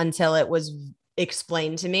thing until it was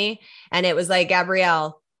explained to me. And it was like,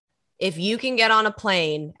 Gabrielle, if you can get on a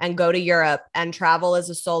plane and go to Europe and travel as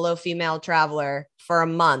a solo female traveler for a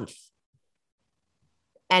month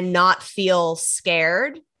and not feel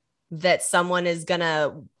scared that someone is going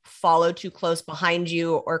to follow too close behind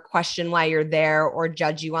you or question why you're there or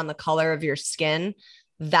judge you on the color of your skin,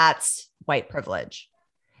 that's white privilege.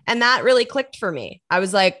 And that really clicked for me. I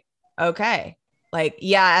was like, okay. Like,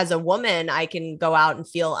 yeah, as a woman, I can go out and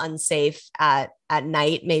feel unsafe at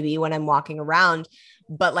night, maybe when I'm walking around,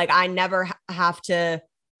 but like, I never have to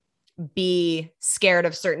be scared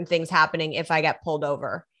of certain things happening if I get pulled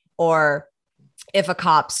over or if a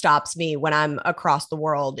cop stops me when I'm across the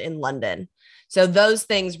world in London. So those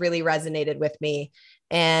things really resonated with me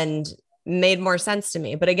and made more sense to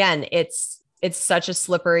me. But again, it's such a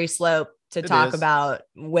slippery slope to It talk is. about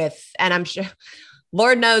with, and I'm sure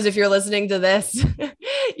Lord knows if you're listening to this,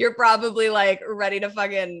 you're probably like ready to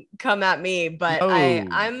fucking come at me. But No.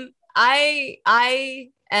 I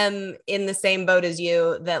am in the same boat as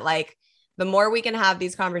you, that like the more we can have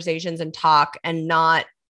these conversations and talk and not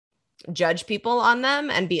judge people on them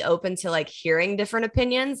and be open to like hearing different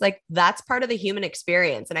opinions, like that's part of the human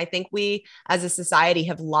experience. And I think we as a society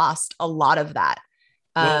have lost a lot of that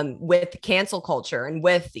with cancel culture and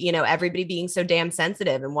with, you know, everybody being so damn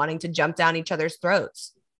sensitive and wanting to jump down each other's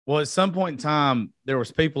throats. Well, at some point in time, there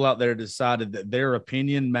was people out there decided that their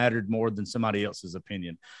opinion mattered more than somebody else's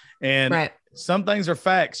opinion. And right. Some things are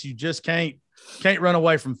facts. You just can't run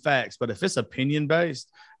away from facts. But if it's opinion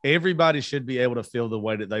based, everybody should be able to feel the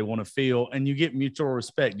way that they want to feel. And you get mutual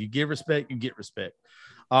respect. You give respect, you get respect.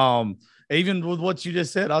 Even with what you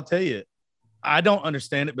just said, I'll tell you, I don't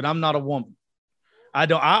understand it, but I'm not a woman. I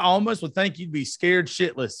almost would think you'd be scared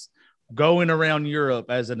shitless going around Europe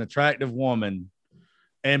as an attractive woman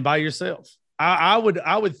and by yourself. I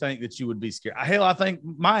would think that you would be scared. Hell, I think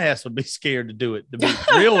my ass would be scared to do it, to be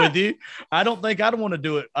real with you. I don't think I'd want to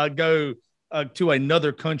do it. I'd go to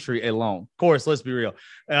another country alone. Of course, let's be real.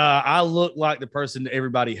 I look like the person that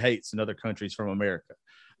everybody hates in other countries from America.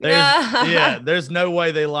 There's no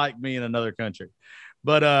way they like me in another country.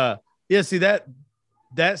 But see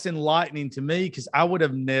that's enlightening to me, because I would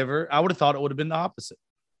have thought it would have been the opposite.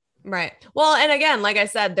 Right. Well, and again, like I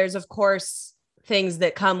said, there's of course things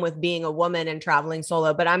that come with being a woman and traveling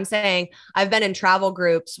solo. But I'm saying I've been in travel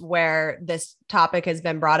groups where this topic has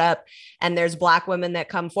been brought up, and there's Black women that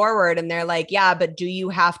come forward and they're like, yeah, but do you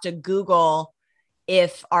have to Google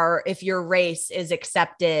if your race is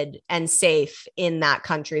accepted and safe in that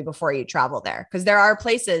country before you travel there? Because there are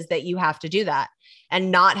places that you have to do that,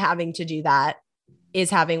 and not having to do that is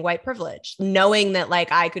having white privilege. Knowing that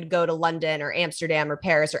like I could go to London or Amsterdam or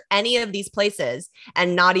Paris or any of these places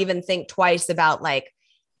and not even think twice about like,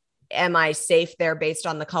 am I safe there based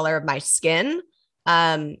on the color of my skin?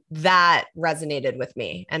 That resonated with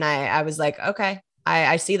me. And I was like, okay,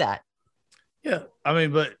 I see that. Yeah. I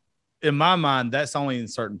mean, but in my mind, that's only in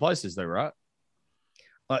certain places though, right?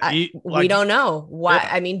 We don't know why. Yeah.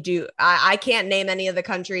 I mean, I can't name any of the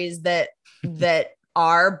countries that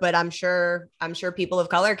are, but I'm sure people of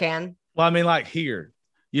color can. Well, I mean, like here,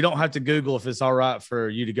 you don't have to Google if it's all right for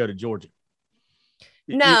you to go to Georgia.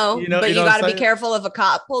 No, but you got to be careful if a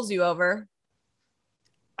cop pulls you over.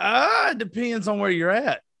 It depends on where you're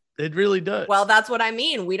at. It really does. Well, that's what I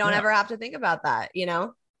mean. We don't ever have to think about that, you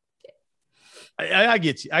know? I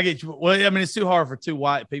get you. Well, I mean, it's too hard for two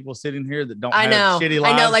white people sitting here that don't have shitty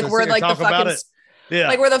lives. I know, like we're like the fucking yeah.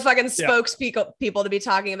 Like we're the fucking spokespeople to be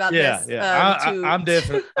talking about this. Yeah. I'm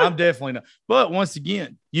definitely not. But once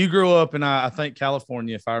again, you grew up in, I think,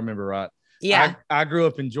 California, if I remember right. Yeah. I grew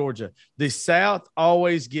up in Georgia. The South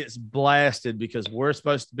always gets blasted because we're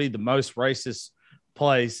supposed to be the most racist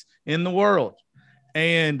place in the world.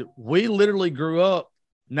 And we literally grew up.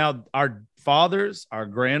 Now, our fathers, our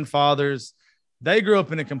grandfathers, they grew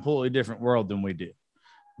up in a completely different world than we did.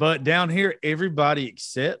 But down here, everybody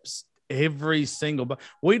accepts every single, but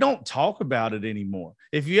we don't talk about it anymore.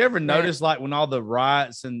 If you ever notice, like when all the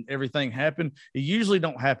riots and everything happened, it usually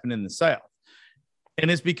don't happen in the South.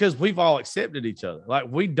 And it's because we've all accepted each other.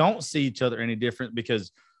 Like we don't see each other any different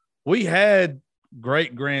because we had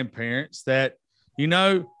great grandparents that, you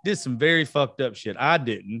know, did some very fucked up shit. I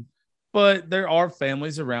didn't, but there are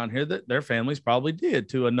families around here that their families probably did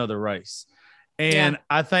to another race. And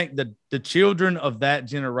I think that the children of that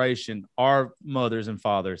generation, our mothers and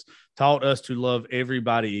fathers, taught us to love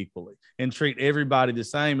everybody equally and treat everybody the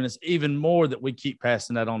same. And it's even more that we keep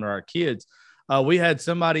passing that on to our kids. We had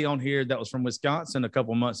somebody on here that was from Wisconsin a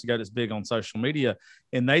couple of months ago that's big on social media,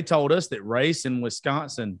 and they told us that race in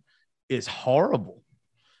Wisconsin is horrible.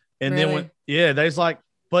 And then they's like,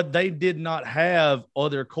 but they did not have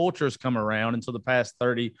other cultures come around until the past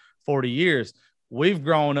 30, 40 years. We've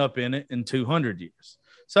grown up in it in 200 years.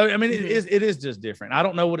 So, I mean, it is just different. I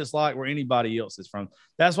don't know what it's like where anybody else is from.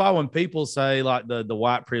 That's why when people say like the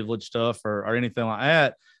white privilege stuff or anything like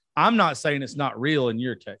that, I'm not saying it's not real in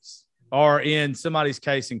your case or in somebody's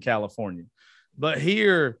case in California. But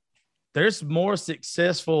here, there's more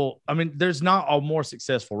successful. I mean, there's not a more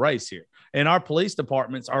successful race here. And our police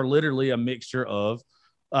departments are literally a mixture of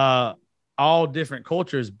all different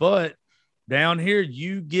cultures. But down here,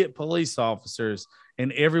 you get police officers,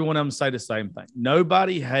 and every one of them say the same thing.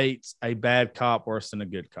 Nobody hates a bad cop worse than a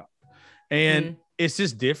good cop. And it's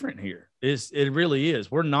just different here. It really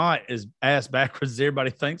is. We're not as ass backwards as everybody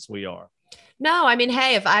thinks we are. No, I mean,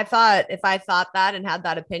 hey, if I thought that and had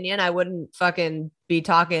that opinion, I wouldn't fucking be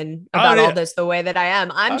talking about all this the way that I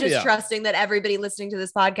am. I'm just trusting that everybody listening to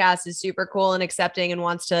this podcast is super cool and accepting and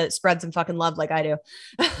wants to spread some fucking love like I do.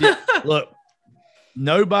 Look,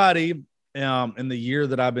 nobody in the year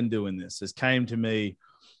that I've been doing this has came to me,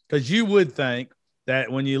 because you would think that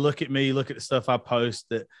when you look at me, look at the stuff I post,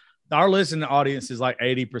 that our listening audience is like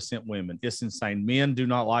 80% women. It's insane. Men do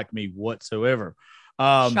not like me whatsoever.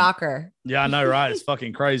 Shocker. Yeah, I know, right? It's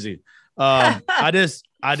fucking crazy. I'll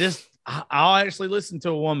actually listen to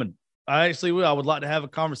a woman. I actually will. I would like to have a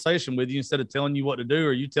conversation with you instead of telling you what to do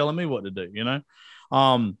or you telling me what to do, you know?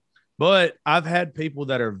 But I've had people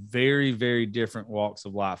that are very, very different walks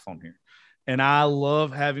of life on here. And I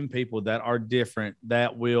love having people that are different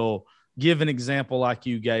that will give an example like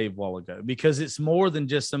you gave a while ago, because it's more than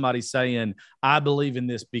just somebody saying, I believe in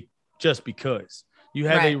this just because. You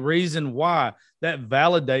have a reason why. That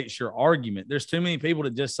validates your argument. There's too many people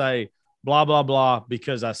that just say blah, blah, blah,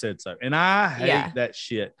 because I said so. And I hate that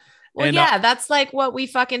shit. Well, and that's like what we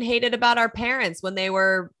fucking hated about our parents when they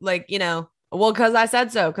were like, you know, well, because I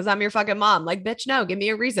said so, because I'm your fucking mom. Like, bitch, no, give me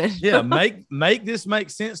a reason. Yeah, make this make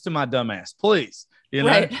sense to my dumbass, please. You know,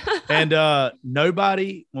 right. And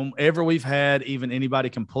nobody, whenever we've had even anybody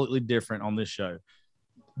completely different on this show,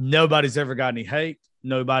 nobody's ever got any hate.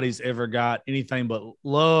 Nobody's ever got anything but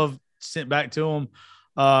love sent back to them.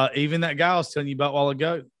 Even that guy I was telling you about a while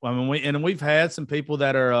ago. I mean, we've had some people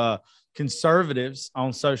that are conservatives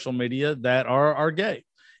on social media that are gay.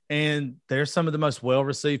 And they're some of the most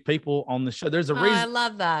well-received people on the show. There's a reason. I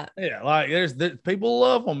love that. Yeah, like people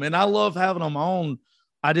love them, and I love having them on.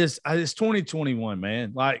 It's 2021,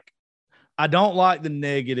 man. Like, I don't like the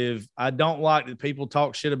negative. I don't like that people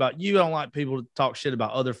talk shit about you. I don't like people to talk shit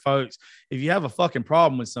about other folks. If you have a fucking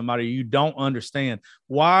problem with somebody, you don't understand.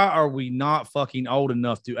 Why are we not fucking old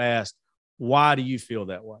enough to ask, why do you feel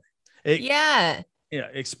that way? Yeah,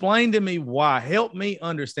 explain to me why. Help me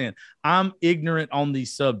understand. I'm ignorant on the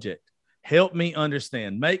subject. Help me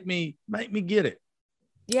understand. Make me get it.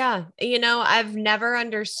 Yeah. You know, I've never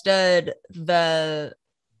understood the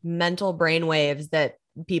mental brainwaves that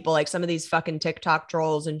people, like some of these fucking TikTok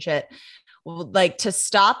trolls and shit, like to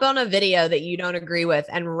stop on a video that you don't agree with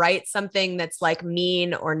and write something that's like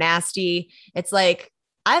mean or nasty. It's like,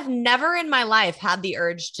 I've never in my life had the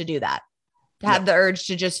urge to do that. The urge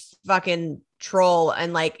to just fucking troll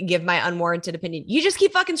and like give my unwarranted opinion. You just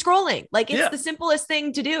keep fucking scrolling. Like, it's the simplest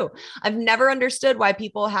thing to do. I've never understood why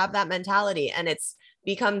people have that mentality, and it's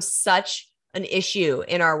become such an issue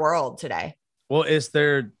in our world today. Well,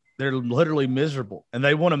 they're literally miserable, and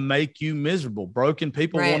they want to make you miserable. Broken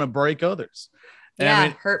people want to break others. And I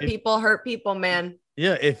mean, hurt people, man.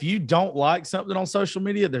 Yeah. If you don't like something on social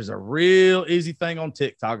media, there's a real easy thing on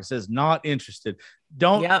TikTok. It says not interested.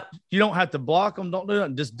 You don't have to block them. Don't do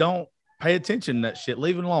that. Just don't pay attention to that shit.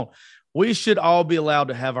 Leave it alone. We should all be allowed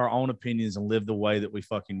to have our own opinions and live the way that we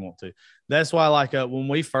fucking want to. That's why, like, when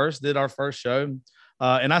we first did our first show,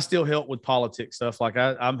 and I still help with politics stuff. Like,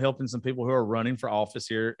 I'm helping some people who are running for office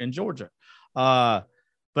here in Georgia.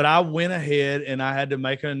 But I went ahead and I had to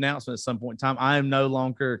make an announcement at some point in time. I am no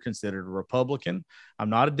longer considered a Republican. I'm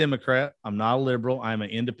not a Democrat. I'm not a liberal. I am an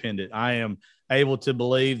independent. I am able to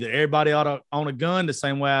believe that everybody ought to own a gun the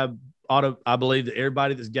same way I believe that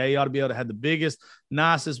everybody that's gay ought to be able to have the biggest,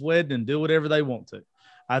 nicest wedding and do whatever they want to.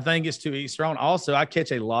 I think it's to each their own. Also, I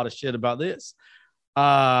catch a lot of shit about this.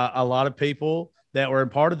 A lot of people that were a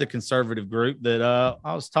part of the conservative group that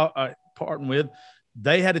I was partnering with,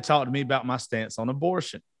 they had to talk to me about my stance on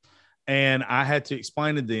abortion. And I had to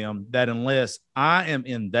explain to them that unless I am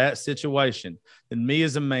in that situation, then me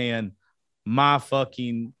as a man, my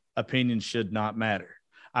fucking opinion should not matter.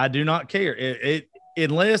 I do not care.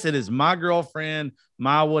 Unless it is my girlfriend,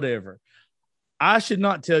 my whatever, I should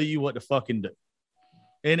not tell you what to fucking do.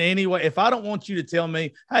 In any way, if I don't want you to tell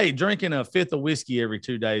me, hey, drinking a fifth of whiskey every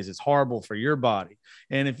 2 days is horrible for your body.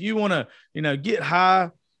 And if you want to, get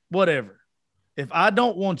high, whatever. If I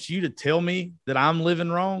don't want you to tell me that I'm living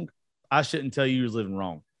wrong, I shouldn't tell you you're living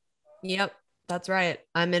wrong. Yep, that's right.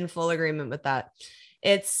 I'm in full agreement with that.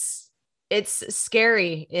 It's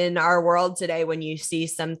scary in our world today when you see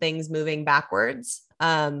some things moving backwards.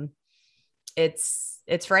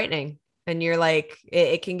 It's frightening. And you're like,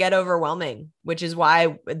 it can get overwhelming, which is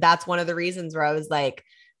why that's one of the reasons where I was like,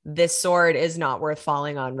 this sword is not worth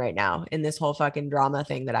falling on right now in this whole fucking drama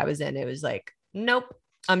thing that I was in. It was like, nope,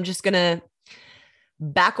 I'm just going to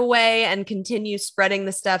back away and continue spreading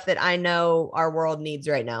the stuff that I know our world needs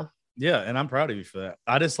right now. Yeah. And I'm proud of you for that.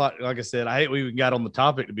 I just like I said, I hate we even got on the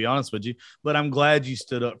topic, to be honest with you, but I'm glad you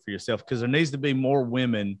stood up for yourself, because there needs to be more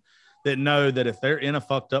women that know that if they're in a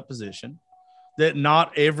fucked up position, that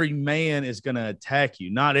not every man is going to attack you.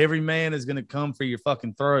 Not every man is going to come for your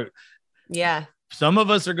fucking throat. Yeah. Some of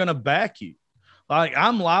us are going to back you. Like,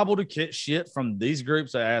 I'm liable to get shit from these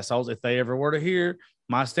groups of assholes if they ever were to hear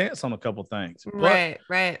my stance on a couple things. But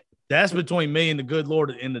right. That's between me and the good Lord.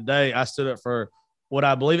 At the end of the day, I stood up for what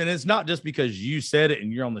I believe in. It's not just because you said it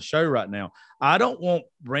and you're on the show right now. I don't want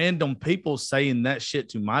random people saying that shit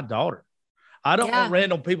to my daughter. I don't want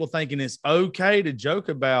random people thinking it's okay to joke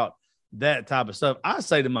about that type of stuff. I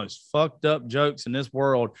say the most fucked up jokes in this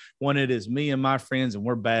world when it is me and my friends and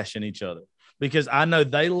we're bashing each other, because I know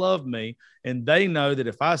they love me and they know that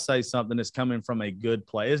if I say something that's coming from a good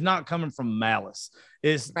place, it's not coming from malice.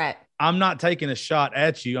 It's right. I'm not taking a shot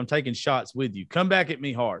at you. I'm taking shots with you. Come back at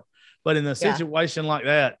me hard. But in a situation like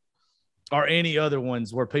that, or any other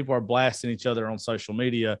ones where people are blasting each other on social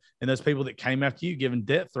media, and those people that came after you giving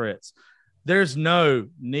death threats, there's no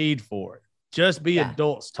need for it. Just be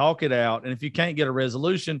adults, talk it out. And if you can't get a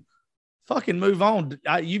resolution, fucking move on.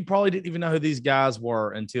 You probably didn't even know who these guys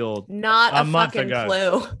were until not a month fucking ago.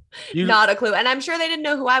 Clue. Not a clue. And I'm sure they didn't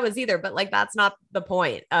know who I was either, but like, that's not the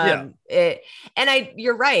point.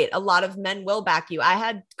 You're right. A lot of men will back you. I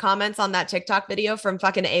had comments on that TikTok video from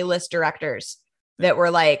fucking A-list directors that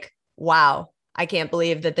were like, wow, I can't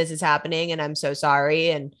believe that this is happening. And I'm so sorry.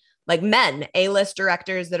 And like men, A-list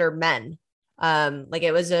directors that are men. Like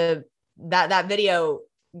it was that video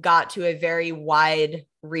got to a very wide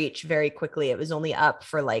reach very quickly. It was only up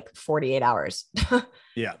for like 48 hours.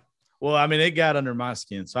 Yeah. Well, I mean, it got under my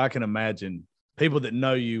skin. So I can imagine people that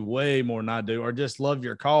know you way more than I do, or just love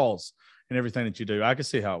your calls and everything that you do. I can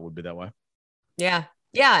see how it would be that way. Yeah.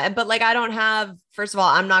 Yeah. But like, I don't have, first of all,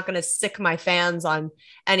 I'm not going to sick my fans on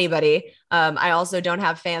anybody. I also don't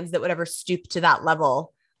have fans that would ever stoop to that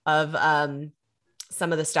level of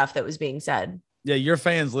some of the stuff that was being said. Yeah, your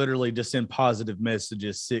fans literally just send positive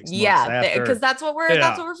messages 6 months after. Because that's what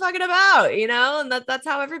we're fucking about, you know, and that's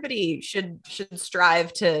how everybody should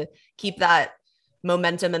strive to keep that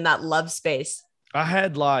momentum and that love space. I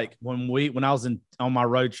had like when I was on my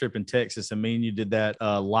road trip in Texas, and me and you did that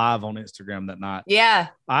live on Instagram that night. Yeah,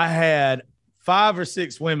 I had 5 or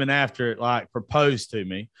 6 women after it like proposed to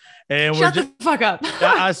me, and shut the fuck up.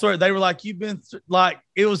 I swear they were like, "You've been like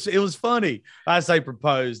it was funny." I say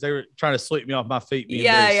proposed. They were trying to sweep me off my feet.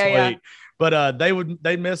 Yeah. But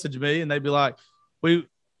they'd message me and they'd be like, "We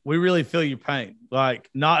really feel your pain. Like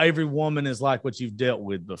not every woman is like what you've dealt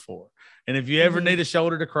with before, and if you ever need a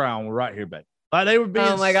shoulder to cry on, we're right here, baby." Like they were being,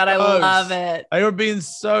 oh my God, I love it. They were being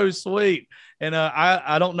so sweet, and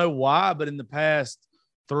I don't know why, but in the past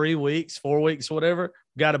 3 weeks, 4 weeks, whatever,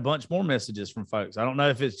 got a bunch more messages from folks. I don't know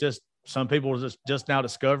if it's just some people are just now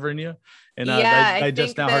discovering you, and they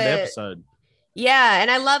just now heard the episode. Yeah, and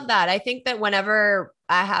I love that. I think that whenever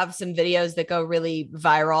I have some videos that go really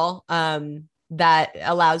viral, that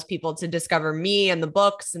allows people to discover me and the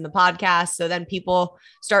books and the podcast, so then people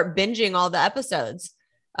start binging all the episodes.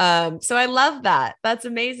 So I love that. That's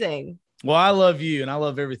amazing. Well, I love you and I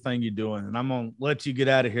love everything you're doing, and I'm gonna let you get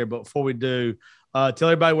out of here. But before we do, tell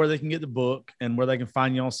everybody where they can get the book and where they can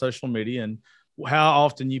find you on social media, and how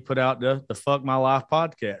often you put out the Fuck My Life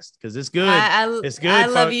podcast, because it's good. It's good. I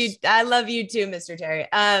love you. I love you too, Mr. Terry.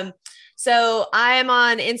 So I am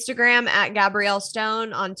on Instagram at Gabrielle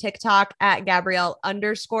Stone, on TikTok at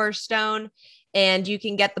Gabrielle_Stone. And you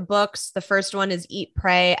can get the books. The first one is Eat,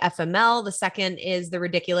 Pray, FML. The second is The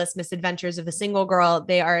Ridiculous Misadventures of a Single Girl.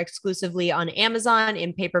 They are exclusively on Amazon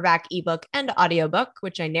in paperback, ebook, and audiobook,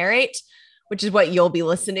 which I narrate, which is what you'll be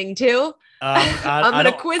listening to. I'm going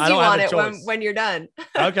to quiz you on it when you're done.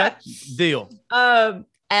 Okay, deal.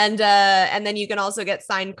 And then you can also get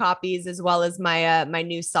signed copies, as well as my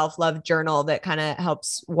new self-love journal that kind of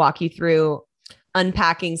helps walk you through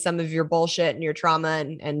unpacking some of your bullshit and your trauma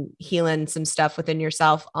and healing some stuff within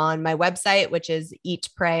yourself, on my website, which is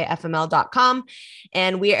eatprayfml.com.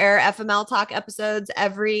 And we air FML Talk episodes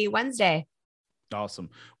every Wednesday. Awesome.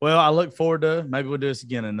 Well, I look forward to, maybe we'll do this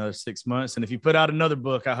again in another 6 months. And if you put out another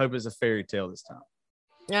book, I hope it's a fairy tale this time.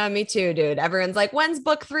 Yeah, me too, dude. Everyone's like, when's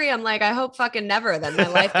book 3? I'm like, I hope fucking never. Then my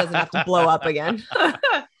life doesn't have to blow up again.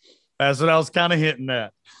 That's what I was kind of hinting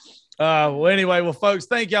at. Well, anyway, folks,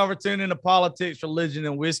 thank y'all for tuning in to Politics, Religion,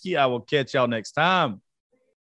 and Whiskey. I will catch y'all next time.